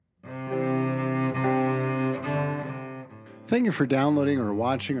Thank you for downloading or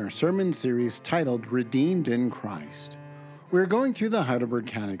watching our sermon series titled Redeemed in Christ. We're going through the Heidelberg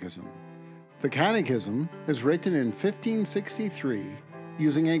Catechism. The Catechism is written in 1563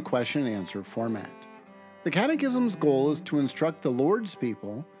 using a question and answer format. The Catechism's goal is to instruct the Lord's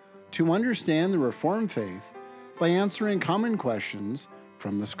people to understand the Reformed faith by answering common questions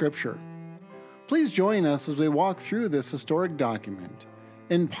from the Scripture. Please join us as we walk through this historic document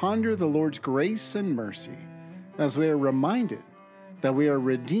and ponder the Lord's grace and mercy as we are reminded that we are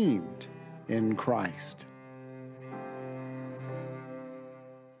redeemed in Christ.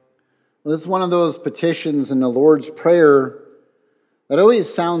 Well, this is one of those petitions in the Lord's Prayer that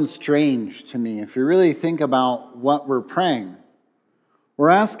always sounds strange to me. If you really think about what we're praying, we're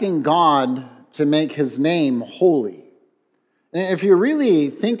asking God to make His name holy. And if you really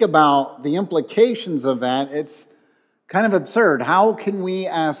think about the implications of that, it's kind of absurd. How can we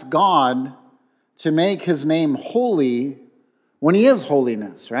ask God to make His name holy when He is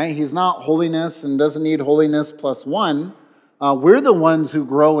holiness, right? He's not holiness and doesn't need holiness plus one. We're the ones who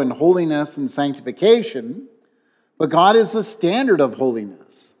grow in holiness and sanctification, but God is the standard of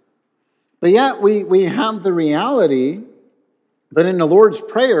holiness. But yet we have the reality that in the Lord's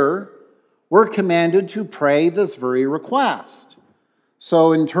Prayer, we're commanded to pray this very request.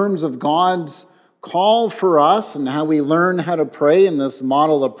 So in terms of God's call for us and how we learn how to pray in this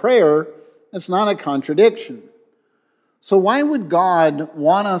model of prayer, it's not a contradiction. So why would God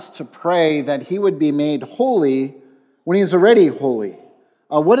want us to pray that He would be made holy when He's already holy?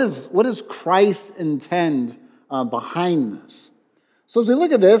 What does Christ intend behind this? So as we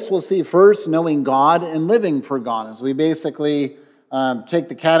look at this, we'll see first knowing God and living for God. As we basically take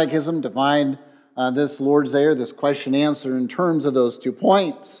the Catechism, divide this Lord's Prayer, this question answer in terms of those 2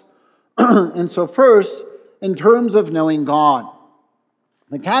 points. And so first, in terms of knowing God.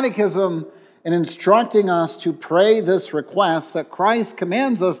 The Catechism, in instructing us to pray this request that Christ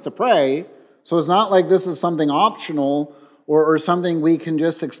commands us to pray, so it's not like this is something optional or something we can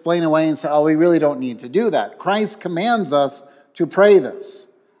just explain away and say, oh, we really don't need to do that. Christ commands us to pray this.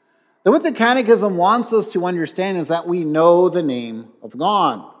 Then what the Catechism wants us to understand is that we know the name of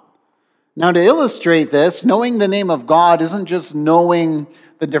God. Now, to illustrate this, knowing the name of God isn't just knowing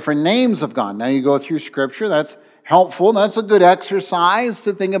the different names of God. Now, you go through Scripture, that's helpful. That's a good exercise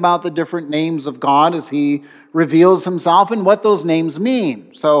to think about the different names of God as He reveals Himself and what those names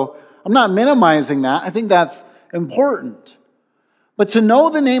mean. So I'm not minimizing that. I think that's important. But to know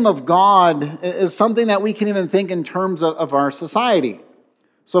the name of God is something that we can even think in terms of our society.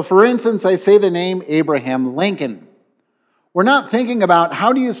 So for instance, I say the name Abraham Lincoln. We're not thinking about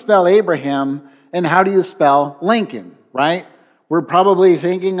how do you spell Abraham and how do you spell Lincoln, right? We're probably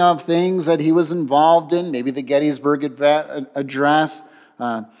thinking of things that he was involved in, maybe the Gettysburg Address.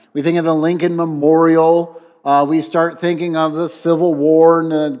 We think of the Lincoln Memorial. We start thinking of the Civil War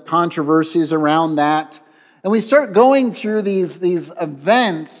and the controversies around that. And we start going through these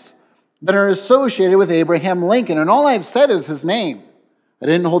events that are associated with Abraham Lincoln. And all I've said is his name. I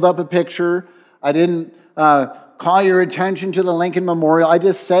didn't hold up a picture. I didn't call your attention to the Lincoln Memorial. I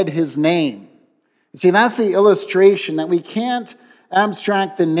just said his name. You see, that's the illustration that we can't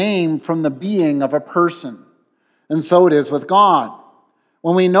abstract the name from the being of a person. And so it is with God.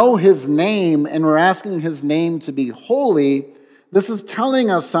 When we know His name and we're asking His name to be holy, this is telling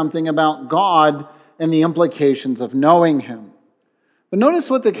us something about God and the implications of knowing Him. But notice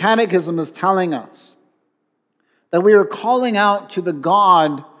what the Catechism is telling us, that we are calling out to the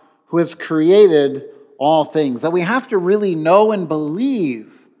God who has created all things, that we have to really know and believe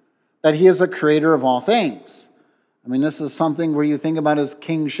that He is a creator of all things. I mean, this is something where you think about His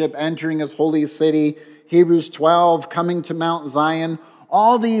kingship, entering His holy city, Hebrews 12, coming to Mount Zion,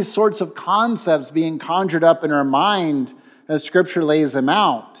 all these sorts of concepts being conjured up in our mind as Scripture lays them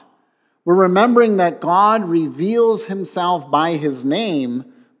out. We're remembering that God reveals Himself by His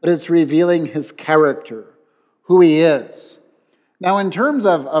name, but it's revealing His character, who He is. Now, in terms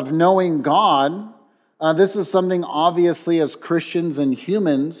of knowing God, this is something obviously as Christians and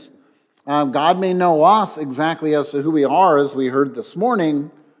humans, God may know us exactly as to who we are, as we heard this morning,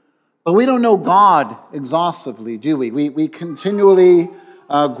 but we don't know God exhaustively, do we? We continually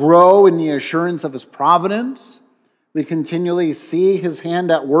grow in the assurance of His providence. We continually see His hand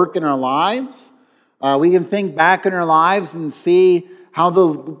at work in our lives. We can think back in our lives and see how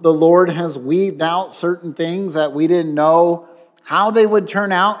the Lord has weaved out certain things that we didn't know how they would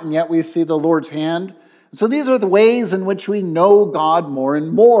turn out, and yet we see the Lord's hand. So these are the ways in which we know God more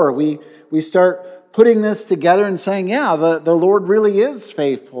and more. We start putting this together and saying, yeah, the Lord really is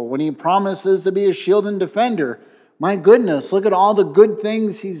faithful when He promises to be a shield and defender. My goodness, look at all the good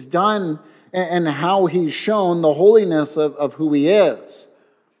things he's done and how he's shown the holiness of who he is.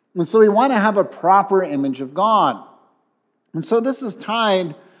 And so we want to have a proper image of God. And so this is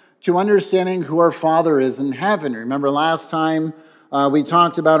tied to understanding who our Father is in heaven. Remember last time we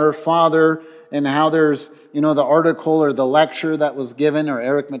talked about our Father and how there's, the article or the lecture that was given, or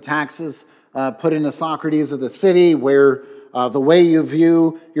Eric Metaxas put into Socrates of the City, where the way you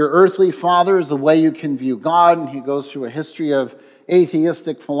view your earthly father is the way you can view God. And he goes through a history of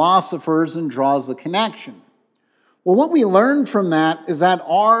atheistic philosophers and draws the connection. Well, what we learn from that is that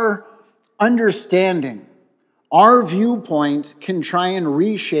our understanding, our viewpoint can try and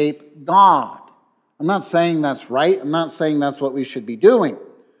reshape God. I'm not saying that's right. I'm not saying that's what we should be doing.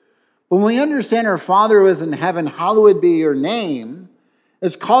 But when we understand our Father who is in heaven, hallowed be your name,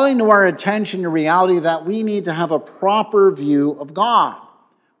 it's calling to our attention the reality that we need to have a proper view of God.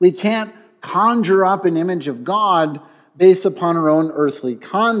 We can't conjure up an image of God based upon our own earthly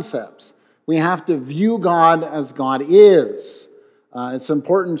concepts. We have to view God as God is. It's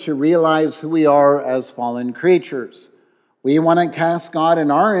important to realize who we are as fallen creatures. We want to cast God in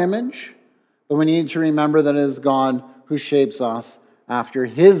our image, but we need to remember that it is God who shapes us after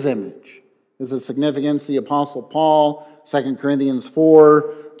his image. This is significance. The Apostle Paul, 2 Corinthians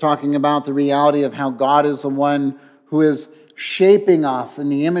 4, talking about the reality of how God is the one who is shaping us in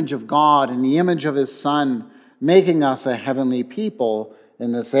the image of God, in the image of his Son, making us a heavenly people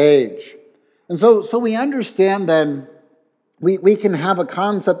in this age. And so we understand then we can have a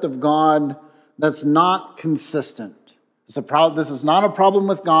concept of God that's not consistent. This is not a problem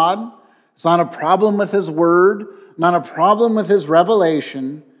with God. It's not a problem with his word, not a problem with his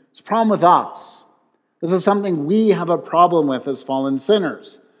revelation. It's a problem with us. This is something we have a problem with as fallen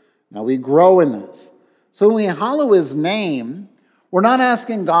sinners. Now we grow in this. So when we hallow his name, we're not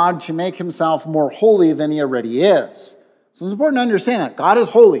asking God to make himself more holy than he already is. So it's important to understand that God is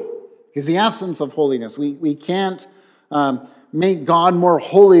holy. He's the essence of holiness. We can't make God more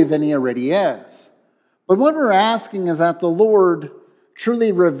holy than he already is. But what we're asking is that the Lord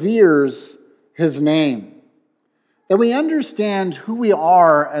truly reveres his name, that we understand who we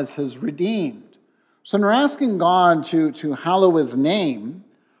are as his redeemed. So when we're asking God to hallow his name,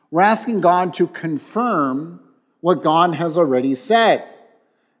 we're asking God to confirm what God has already said.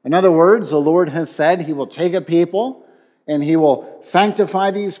 In other words, the Lord has said he will take a people and he will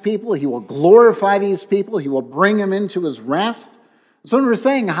sanctify these people, he will glorify these people, he will bring them into his rest. So when we're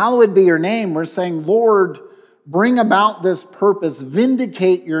saying, hallowed be your name, we're saying, Lord, bring about this purpose,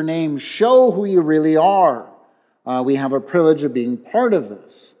 vindicate your name, show who you really are. We have a privilege of being part of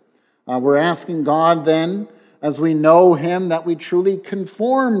this. We're asking God then, as we know him, that we truly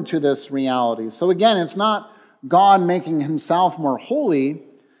conform to this reality. So again, it's not God making himself more holy,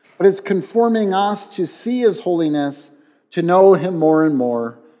 but it's conforming us to see his holiness, to know him more and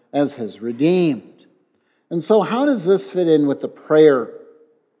more as his redeemed. And so how does this fit in with the prayer?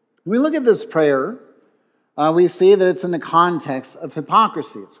 When we look at this prayer, we see that it's in the context of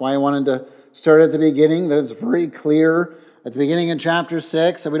hypocrisy. That's why I wanted to start at the beginning, that it's very clear at the beginning of chapter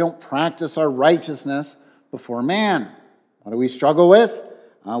 6 that we don't practice our righteousness before man. What do we struggle with?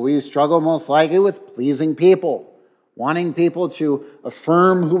 We struggle most likely with pleasing people, wanting people to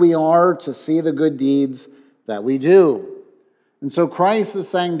affirm who we are, to see the good deeds that we do. And so Christ is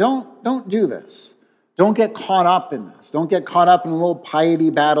saying, don't do this. Don't get caught up in this. Don't get caught up in little piety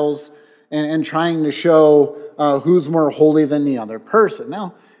battles and trying to show who's more holy than the other person.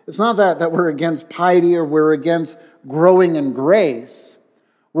 Now, it's not that we're against piety or we're against growing in grace.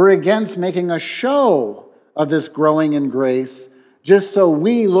 We're against making a show of this growing in grace just so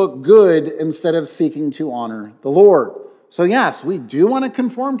we look good instead of seeking to honor the Lord. So yes, we do want to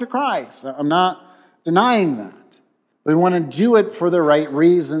conform to Christ. I'm not denying that. We want to do it for the right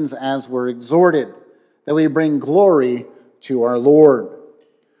reasons as we're exhorted, that we bring glory to our Lord.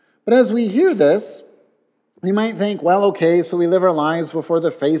 But as we hear this, we might think, well, okay, so we live our lives before the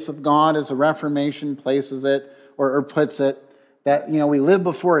face of God, as the Reformation places it or puts it, that, we live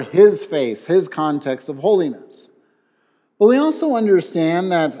before his face, his context of holiness. But we also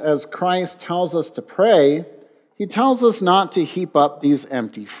understand that as Christ tells us to pray, he tells us not to heap up these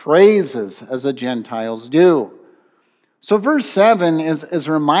empty phrases as the Gentiles do. So verse 7 is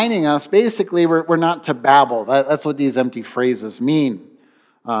reminding us, basically, we're not to babble. That's what these empty phrases mean.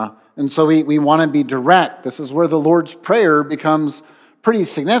 And so we want to be direct. This is where the Lord's Prayer becomes pretty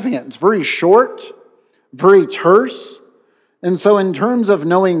significant. It's very short, very terse. And so in terms of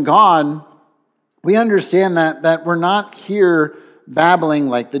knowing God, we understand that we're not here babbling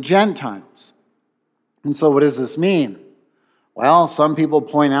like the Gentiles. And so what does this mean? Well, some people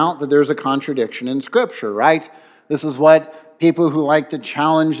point out that there's a contradiction in Scripture, right? This is what people who like to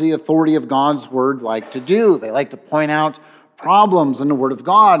challenge the authority of God's word like to do. They like to point out problems in the word of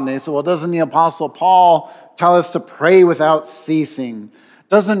God. And they say, well, doesn't the Apostle Paul tell us to pray without ceasing?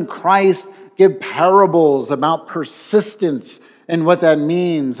 Doesn't Christ give parables about persistence and what that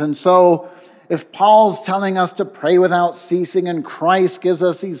means? And so if Paul's telling us to pray without ceasing and Christ gives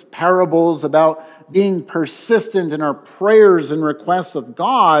us these parables about being persistent in our prayers and requests of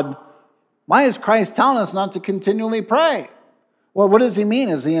God, why is Christ telling us not to continually pray? Well, what does he mean?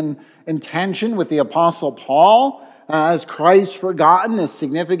 Is he in tension with the Apostle Paul? Has Christ forgotten the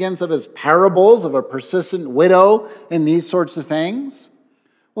significance of his parables of a persistent widow and these sorts of things?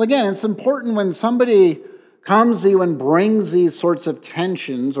 Well, again, it's important when somebody comes to you and brings these sorts of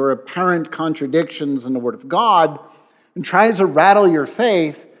tensions or apparent contradictions in the Word of God and tries to rattle your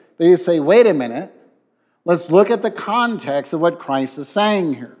faith, that you say, wait a minute, let's look at the context of what Christ is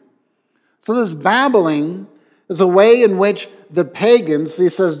saying here. So this babbling is a way in which the pagans, he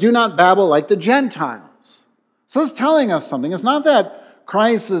says, do not babble like the Gentiles. So it's telling us something. It's not that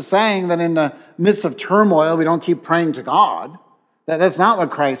Christ is saying that in the midst of turmoil, we don't keep praying to God. That's not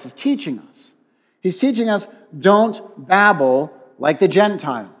what Christ is teaching us. He's teaching us, don't babble like the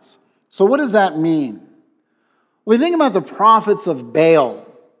Gentiles. So what does that mean? We think about the prophets of Baal,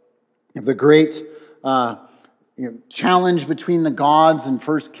 the great challenge between the gods in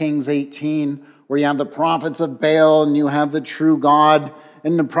 1 Kings 18, where you have the prophets of Baal and you have the true God,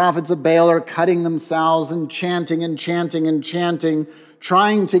 and the prophets of Baal are cutting themselves and chanting and chanting and chanting,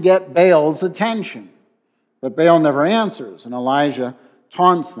 trying to get Baal's attention. But Baal never answers, and Elijah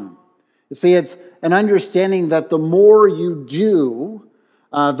taunts them. You see, it's an understanding that the more you do,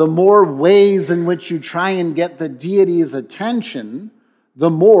 the more ways in which you try and get the deity's attention,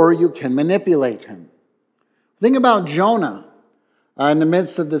 the more you can manipulate him. Think about Jonah in the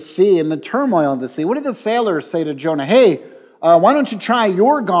midst of the sea, in the turmoil of the sea. What did the sailors say to Jonah? Hey, why don't you try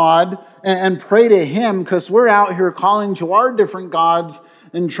your God and pray to him, because we're out here calling to our different gods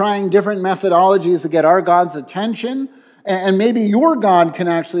and trying different methodologies to get our God's attention, and maybe your God can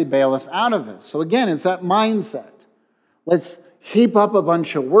actually bail us out of this. So again, it's that mindset. Let's heap up a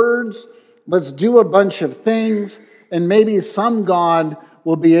bunch of words, let's do a bunch of things, and maybe some God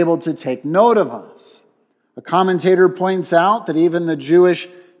will be able to take note of us. A commentator points out that even the Jewish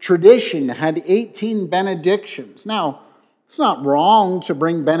tradition had 18 benedictions. Now, it's not wrong to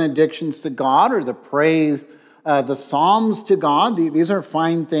bring benedictions to God or to praise the Psalms to God. These are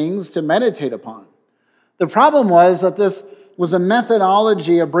fine things to meditate upon. The problem was that this was a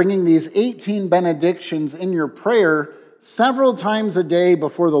methodology of bringing these 18 benedictions in your prayer several times a day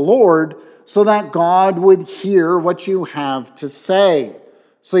before the Lord so that God would hear what you have to say.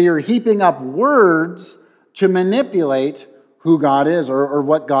 So you're heaping up words to manipulate who God is or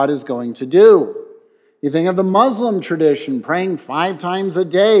what God is going to do. You think of the Muslim tradition, praying 5 times a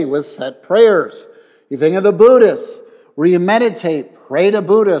day with set prayers. You think of the Buddhists, where you meditate, pray to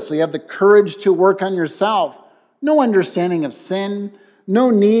Buddha, so you have the courage to work on yourself. No understanding of sin, no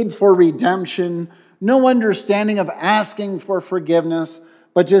need for redemption, no understanding of asking for forgiveness,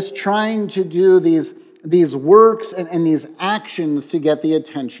 but just trying to do these works and these actions to get the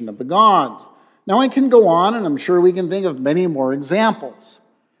attention of the gods. Now I can go on, and I'm sure we can think of many more examples.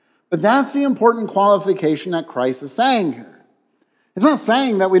 But that's the important qualification that Christ is saying here. It's not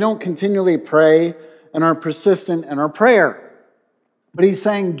saying that we don't continually pray and are persistent in our prayer. But he's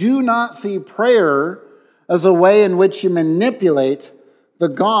saying, do not see prayer as a way in which you manipulate the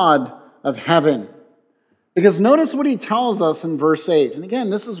God of heaven. Because notice what he tells us in verse 8. And again,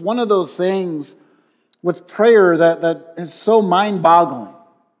 this is one of those things with prayer that is so mind-boggling.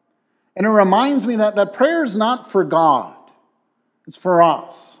 And it reminds me that prayer is not for God. It's for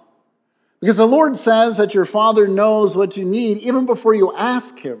us. Because the Lord says that your Father knows what you need even before you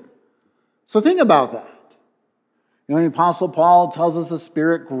ask him. So think about that. You know, the Apostle Paul tells us the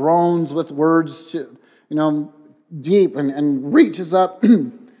Spirit groans with words deep and reaches up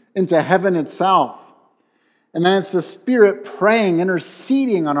into heaven itself. And then it's the Spirit praying,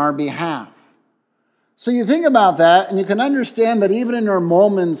 interceding on our behalf. So you think about that, and you can understand that even in our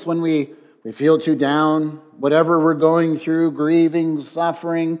moments when we feel too down, whatever we're going through, grieving,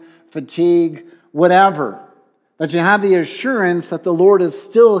 suffering, fatigue, whatever, that you have the assurance that the Lord is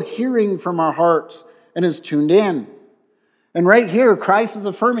still hearing from our hearts and is tuned in. And right here, Christ is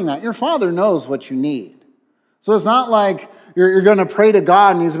affirming that. Your Father knows what you need. So it's not like you're going to pray to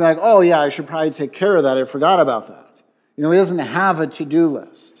God and he's going to be like, oh yeah, I should probably take care of that. I forgot about that. You know, he doesn't have a to-do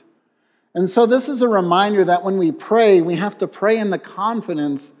list. And so this is a reminder that when we pray, we have to pray in the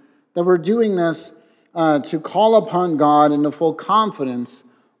confidence that we're doing this to call upon God in the full confidence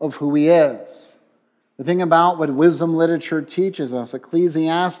of who he is. We think about what wisdom literature teaches us.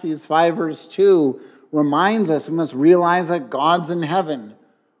 Ecclesiastes 5 verse 2 reminds us we must realize that God's in heaven,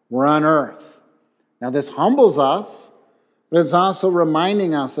 we're on earth. Now this humbles us, but it's also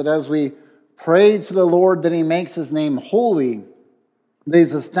reminding us that as we pray to the Lord that he makes his name holy, that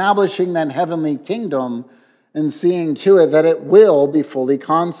he's establishing that heavenly kingdom and seeing to it that it will be fully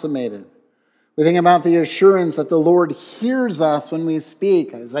consummated. We think about the assurance that the Lord hears us when we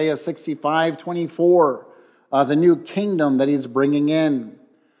speak. Isaiah 65:24, the new kingdom that he's bringing in.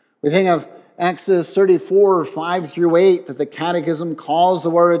 We think of Exodus 34, 5-8, that the Catechism calls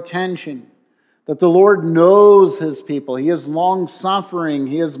to our attention, that the Lord knows his people. He is long-suffering.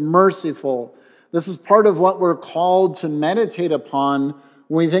 He is merciful. This is part of what we're called to meditate upon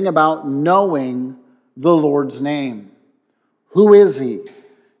when we think about knowing the Lord's name. Who is he?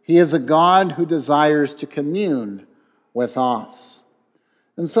 He is a God who desires to commune with us.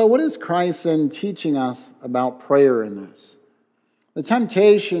 And so what is Christ then teaching us about prayer in this? The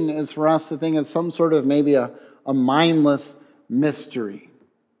temptation is for us to think it's some sort of maybe a mindless mystery.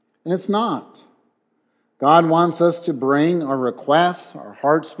 And it's not. God wants us to bring our requests, our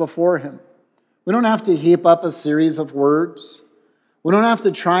hearts before him. We don't have to heap up a series of words. We don't have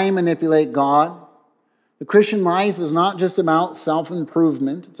to try and manipulate God. The Christian life is not just about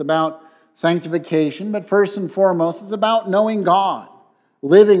self-improvement. It's about sanctification, but first and foremost, it's about knowing God,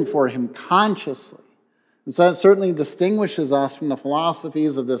 living for him consciously. And so that certainly distinguishes us from the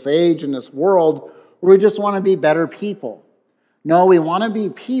philosophies of this age and this world where we just want to be better people. No, we want to be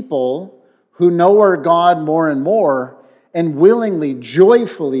people who know our God more and more and willingly,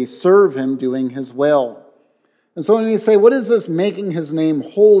 joyfully serve him doing his will. And so when we say, what is this making his name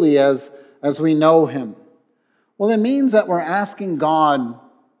holy as we know him? Well, it means that we're asking God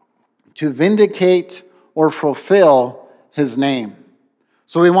to vindicate or fulfill his name.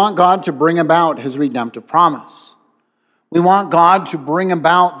 So we want God to bring about his redemptive promise. We want God to bring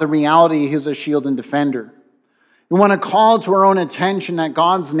about the reality he's a shield and defender. We want to call to our own attention that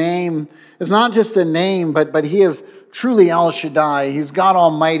God's name is not just a name, but he is truly El Shaddai. He's God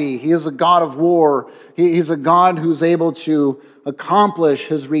Almighty. He is a God of war. He's a God who's able to accomplish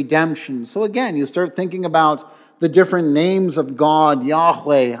his redemption. So again, you start thinking about the different names of God.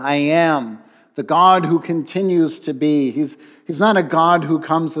 Yahweh, I am, the God who continues to be. He's not a God who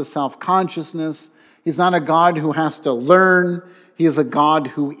comes to self-consciousness. He's not a God who has to learn. He is a God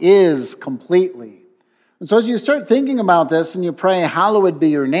who is completely. And so as you start thinking about this and you pray, hallowed be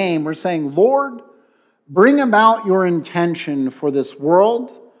your name, we're saying, Lord, bring about your intention for this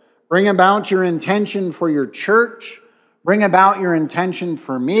world. Bring about your intention for your church. Bring about your intention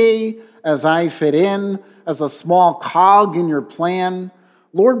for me as I fit in as a small cog in your plan.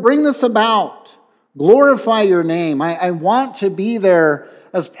 Lord, bring this about. Glorify your name. I want to be there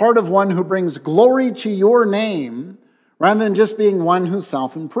as part of one who brings glory to your name rather than just being one who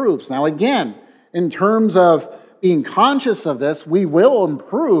self-improves. Now again, in terms of being conscious of this, we will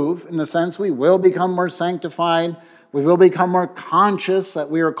improve in the sense we will become more sanctified. We will become more conscious that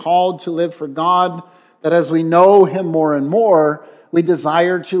we are called to live for God, that as we know him more and more, we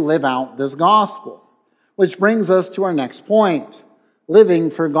desire to live out this gospel. Which brings us to our next point,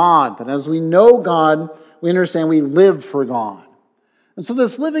 living for God. That as we know God, we understand we live for God. And so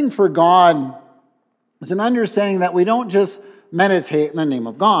this living for God is an understanding that we don't just meditate in the name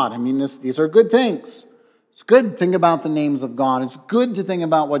of God. I mean, these are good things. It's good to think about the names of God. It's good to think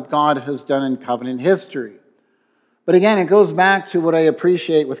about what God has done in covenant history. But again, it goes back to what I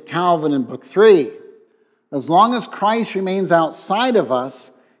appreciate with Calvin in Book 3. As long as Christ remains outside of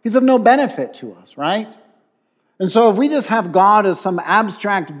us, he's of no benefit to us, right? And so if we just have God as some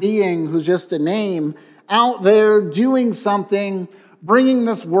abstract being who's just a name out there doing something, bringing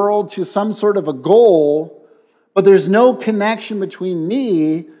this world to some sort of a goal, but there's no connection between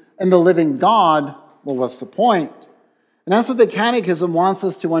me and the living God, well, what's the point? And that's what the Catechism wants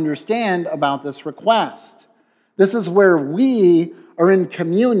us to understand about this request. This is where we are in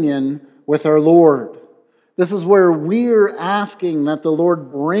communion with our Lord. This is where we're asking that the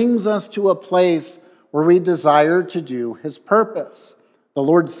Lord brings us to a place where we desire to do his purpose. The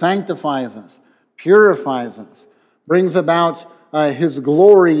Lord sanctifies us, purifies us, brings about his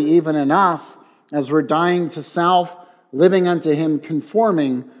glory even in us as we're dying to self, living unto him,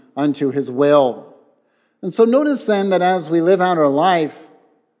 conforming unto his will. And so notice then that as we live out our life,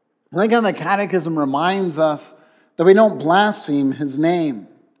 I think how the Catechism reminds us that we don't blaspheme his name.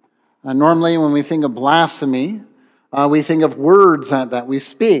 Normally when we think of blasphemy, we think of words that we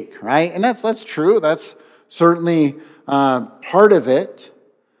speak, right? And that's true. That's certainly part of it.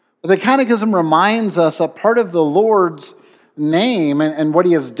 But the Catechism reminds us that part of the Lord's name and what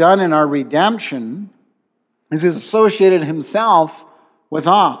he has done in our redemption He's associated himself with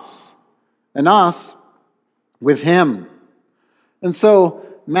us, and us with him. And so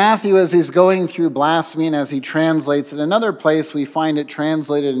Matthew, as he's going through blasphemy and as he translates it, another place we find it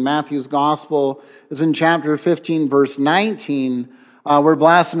translated in Matthew's gospel is in chapter 15, verse 19, where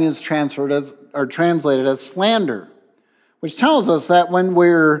blasphemy is translated as slander, which tells us that when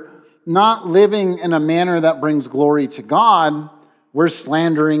we're not living in a manner that brings glory to God, we're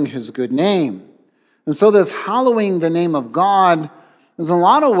slandering his good name. And so this hallowing the name of God is in a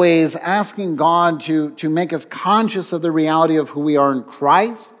lot of ways asking God to make us conscious of the reality of who we are in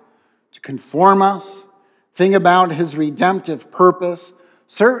Christ, to conform us, think about his redemptive purpose,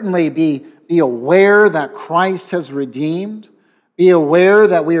 certainly be aware that Christ has redeemed, be aware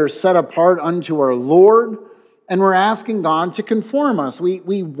that we are set apart unto our Lord, and we're asking God to conform us.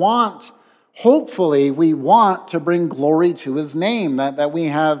 Hopefully we want to bring glory to his name, that we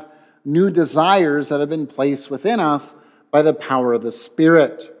have new desires that have been placed within us by the power of the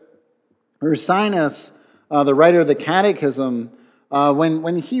Spirit. Ursinus, the writer of the Catechism,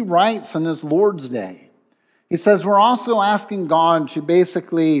 when he writes on his Lord's Day, he says we're also asking God to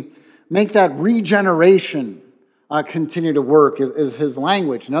basically make that regeneration continue to work, is his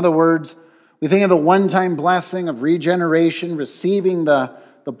language. In other words, we think of the one-time blessing of regeneration, receiving the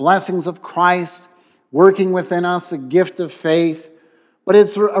blessings of Christ, working within us, a gift of faith. But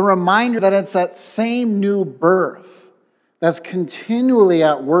it's a reminder that it's that same new birth that's continually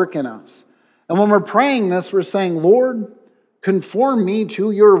at work in us. And when we're praying this, we're saying, Lord, conform me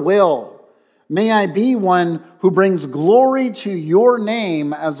to your will. May I be one who brings glory to your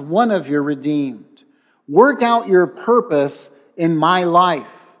name as one of your redeemed. Work out your purpose in my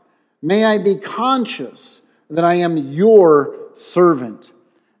life. May I be conscious that I am your servant.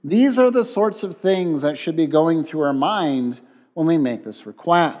 These are the sorts of things that should be going through our mind when we make this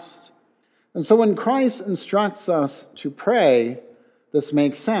request. And so when Christ instructs us to pray, this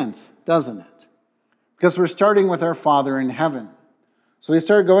makes sense, doesn't it? Because we're starting with our Father in heaven. So we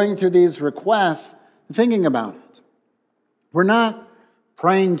start going through these requests and thinking about it. We're not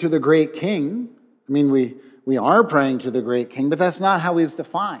praying to the great King. I mean, we are praying to the great King, but that's not how he's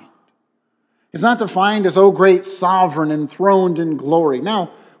defined. He's not defined as, oh, great sovereign, enthroned in glory.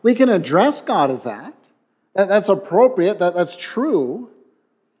 Now, we can address God as that. That's appropriate, that's true.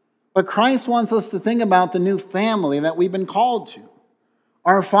 But Christ wants us to think about the new family that we've been called to,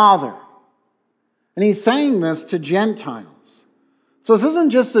 our Father. And he's saying this to Gentiles. So this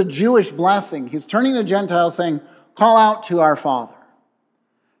isn't just a Jewish blessing. He's turning to Gentiles saying, call out to our Father.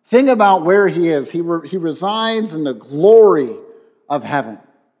 Think about where he is. He resides in the glory of heaven.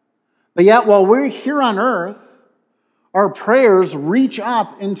 But yet, while we're here on earth, our prayers reach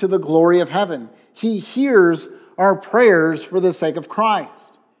up into the glory of heaven. He hears our prayers for the sake of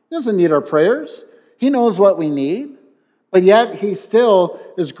Christ. He doesn't need our prayers. He knows what we need. But yet, he still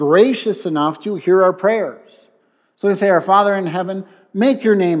is gracious enough to hear our prayers. So we say, our Father in heaven, make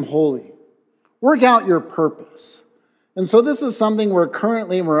your name holy. Work out your purpose. And so this is something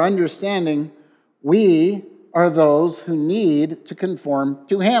we're understanding we are those who need to conform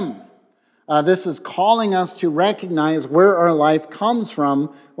to him. This is calling us to recognize where our life comes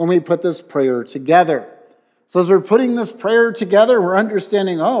from when we put this prayer together. So as we're putting this prayer together, we're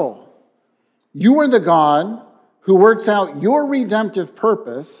understanding, oh, you are the God who works out your redemptive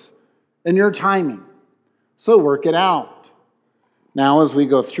purpose in your timing. So work it out. Now, as we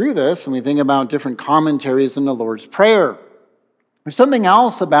go through this and we think about different commentaries in the Lord's Prayer, there's something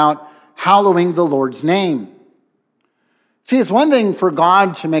else about hallowing the Lord's name. See, it's one thing for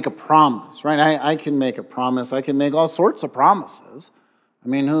God to make a promise, right? I can make a promise. I can make all sorts of promises. I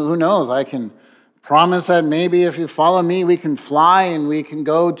mean, who knows? I can promise that maybe if you follow me, we can fly and we can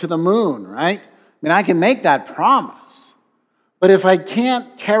go to the moon, right? I mean, I can make that promise. But if I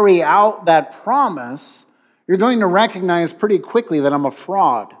can't carry out that promise, you're going to recognize pretty quickly that I'm a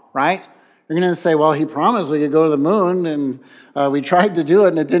fraud, right? You're going to say, well, he promised we could go to the moon, and we tried to do it,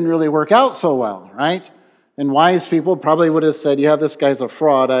 and it didn't really work out so well, right? And wise people probably would have said, yeah, this guy's a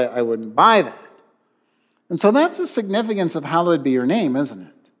fraud. I wouldn't buy that. And so that's the significance of hallowed be your name, isn't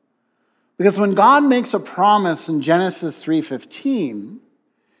it? Because when God makes a promise in Genesis 3:15,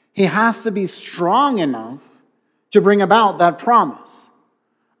 he has to be strong enough to bring about that promise.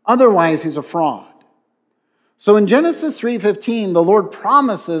 Otherwise, he's a fraud. So in Genesis 3:15, the Lord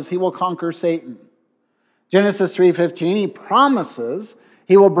promises he will conquer Satan. Genesis 3:15, he promises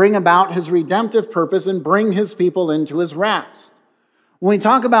he will bring about his redemptive purpose and bring his people into his rest. When we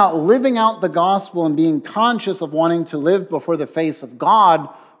talk about living out the gospel and being conscious of wanting to live before the face of God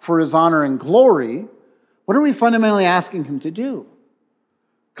for his honor and glory, what are we fundamentally asking him to do?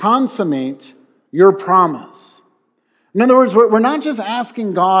 Consummate your promise. In other words, we're not just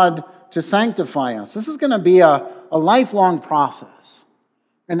asking God to sanctify us. This is going to be a lifelong process.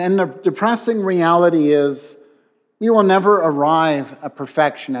 And the depressing reality is we will never arrive at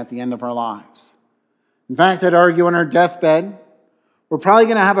perfection at the end of our lives. In fact, I'd argue on our deathbed, we're probably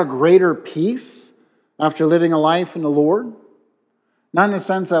going to have a greater peace after living a life in the Lord. Not in the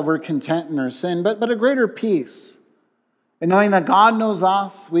sense that we're content in our sin, but a greater peace. And knowing that God knows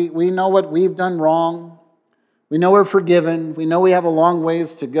us, we know what we've done wrong. We know we're forgiven. We know we have a long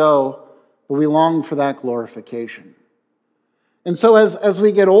ways to go, but we long for that glorification. And so as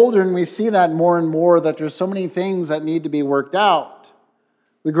we get older and we see that more and more, that there's so many things that need to be worked out,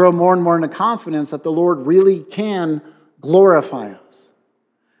 we grow more and more into confidence that the Lord really can glorify us.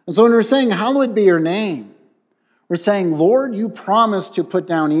 And so when we're saying, hallowed be your name, we're saying, Lord, you promised to put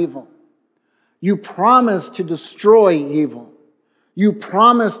down evil. You promised to destroy evil. You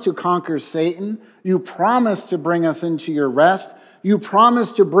promised to conquer Satan. You promised to bring us into your rest. You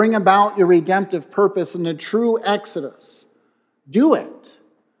promised to bring about your redemptive purpose in the true exodus. Do it.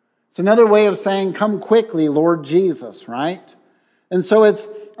 It's another way of saying, come quickly, Lord Jesus, right? And so it's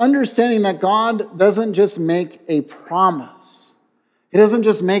understanding that God doesn't just make a promise. He doesn't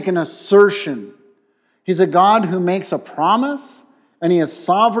just make an assertion. He's a God who makes a promise, and he is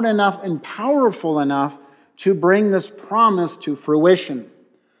sovereign enough and powerful enough to bring this promise to fruition.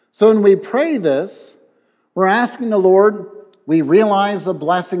 So when we pray this, we're asking the Lord, we realize the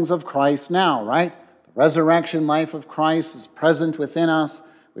blessings of Christ now, right? The resurrection life of Christ is present within us.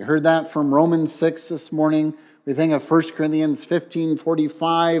 We heard that from Romans 6 this morning. We think of 1 Corinthians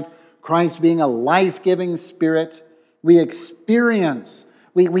 15:45, Christ being a life-giving spirit. We experience,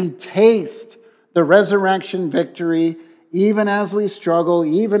 we taste the resurrection victory, even as we struggle,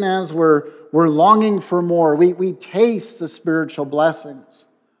 even as we're longing for more. We taste the spiritual blessings.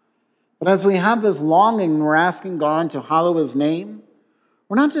 But as we have this longing, we're asking God to hallow his name.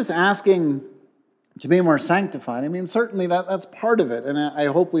 We're not just asking to be more sanctified. I mean, certainly that's part of it, and I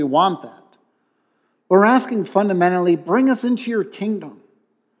hope we want that. We're asking fundamentally, bring us into your kingdom.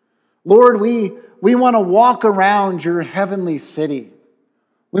 Lord, we want to walk around your heavenly city.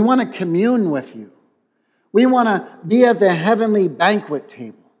 We want to commune with you. We want to be at the heavenly banquet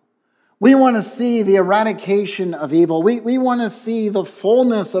table. We want to see the eradication of evil. We want to see the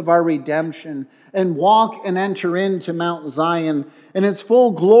fullness of our redemption and walk and enter into Mount Zion in its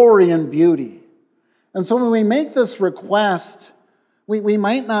full glory and beauty. And so when we make this request, we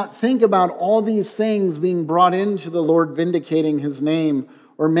might not think about all these things being brought into the Lord vindicating his name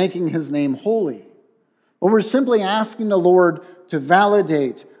or making his name holy. But we're simply asking the Lord to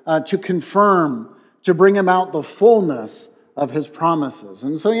validate, to confirm, to bring about the fullness of his promises.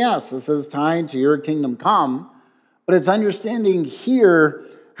 And so yes, this is tied to your kingdom come, but it's understanding here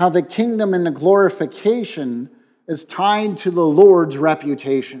how the kingdom and the glorification is tied to the Lord's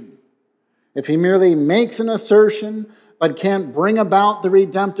reputation. If he merely makes an assertion but can't bring about the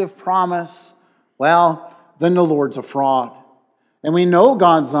redemptive promise, well, then the Lord's a fraud. And we know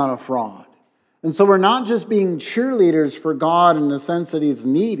God's not a fraud. And so we're not just being cheerleaders for God in the sense that he's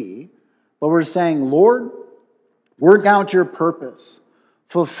needy, but we're saying, Lord, work out your purpose.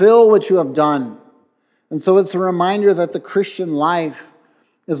 Fulfill what you have done. And so it's a reminder that the Christian life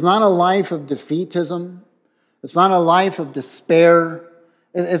is not a life of defeatism. It's not a life of despair.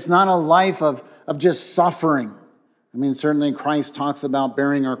 It's not a life of just suffering. I mean, certainly Christ talks about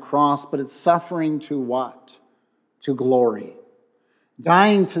bearing our cross, but it's suffering to what? To glory.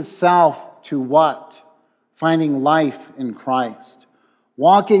 Dying to self to what? Finding life in Christ.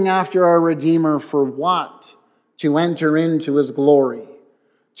 Walking after our Redeemer for what? To enter into his glory.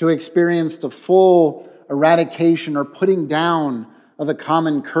 To experience the full eradication or putting down of the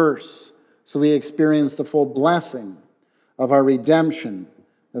common curse. So we experience the full blessing of our redemption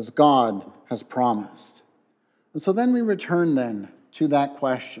as God has promised. And so then we return then to that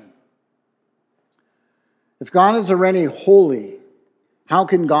question. If God is already holy, how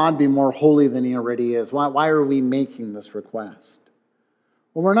can God be more holy than he already is? Why are we making this request?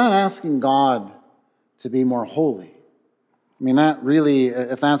 Well, we're not asking God to be more holy. I mean, that really,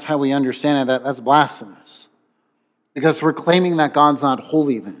 if that's how we understand it, that's blasphemous. Because we're claiming that God's not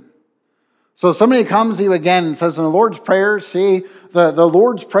holy then. So if somebody comes to you again and says in the Lord's Prayer, see, the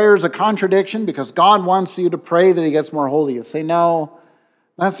Lord's Prayer is a contradiction because God wants you to pray that he gets more holy. You say, no,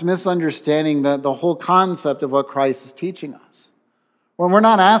 that's misunderstanding the whole concept of what Christ is teaching us. When we're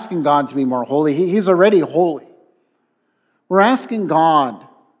not asking God to be more holy, he's already holy. We're asking God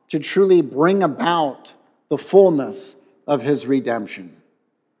to truly bring about the fullness of his redemption.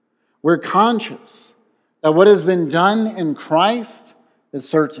 We're conscious that what has been done in Christ is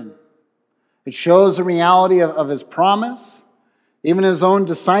certain. It shows the reality of his promise. Even his own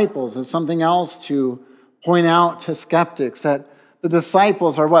disciples is something else to point out to skeptics, that the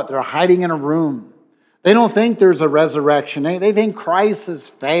disciples are what? They're hiding in a room. They don't think there's a resurrection. They think Christ has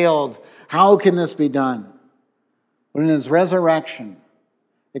failed. How can this be done? But in his resurrection,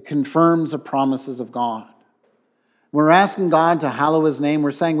 it confirms the promises of God. When we're asking God to hallow his name,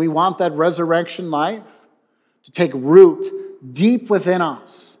 we're saying we want that resurrection life to take root deep within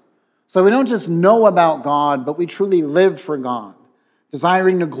us. So we don't just know about God, but we truly live for God,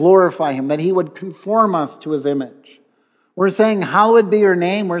 desiring to glorify him, that he would conform us to his image. We're saying, hallowed be your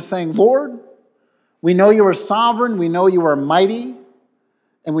name. We're saying, Lord, we know you are sovereign, we know you are mighty,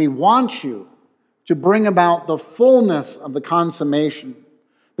 and we want you to bring about the fullness of the consummation,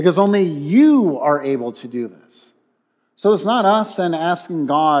 because only you are able to do this. So it's not us then asking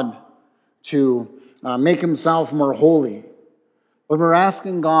God to make himself more holy, but we're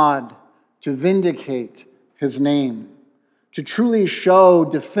asking God to vindicate his name, to truly show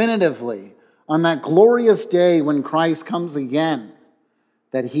definitively on that glorious day when Christ comes again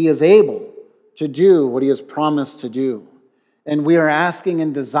that he is able to do what he has promised to do. And we are asking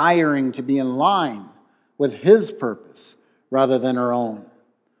and desiring to be in line with his purpose rather than our own.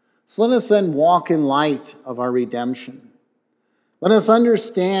 So let us then walk in light of our redemption. Let us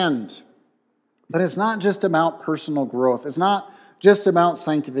understand that it's not just about personal growth. It's not just about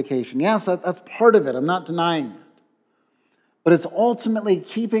sanctification. Yes, that's part of it. I'm not denying it. But it's ultimately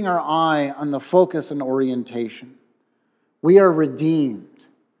keeping our eye on the focus and orientation. We are redeemed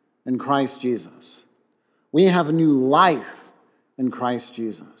in Christ Jesus. We have new life in Christ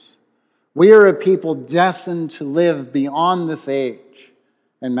Jesus. We are a people destined to live beyond this age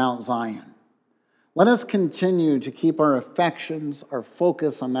in Mount Zion. Let us continue to keep our affections, our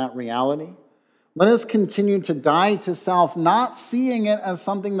focus on that reality. Let us continue to die to self, not seeing it as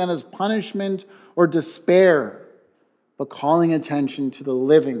something that is punishment or despair, but calling attention to the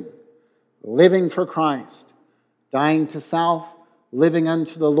living for Christ, dying to self, living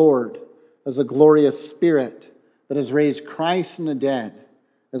unto the Lord as a glorious Spirit that has raised Christ from the dead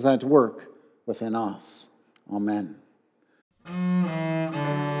is at work within us. Amen.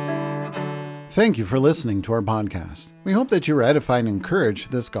 Thank you for listening to our podcast. We hope that you were edified and encouraged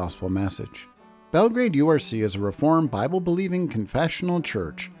with this gospel message. Belgrade URC is a Reformed Bible-believing confessional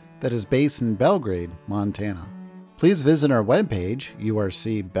church that is based in Belgrade, Montana. Please visit our webpage,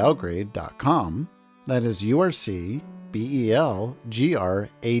 urcbelgrade.com. That is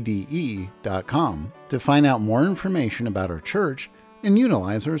urcbelgrade.com to find out more information about our church and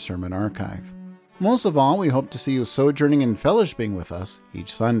utilize our sermon archive. Most of all, we hope to see you sojourning and fellowshipping with us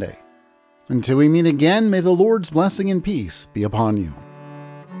each Sunday. Until we meet again, may the Lord's blessing and peace be upon you.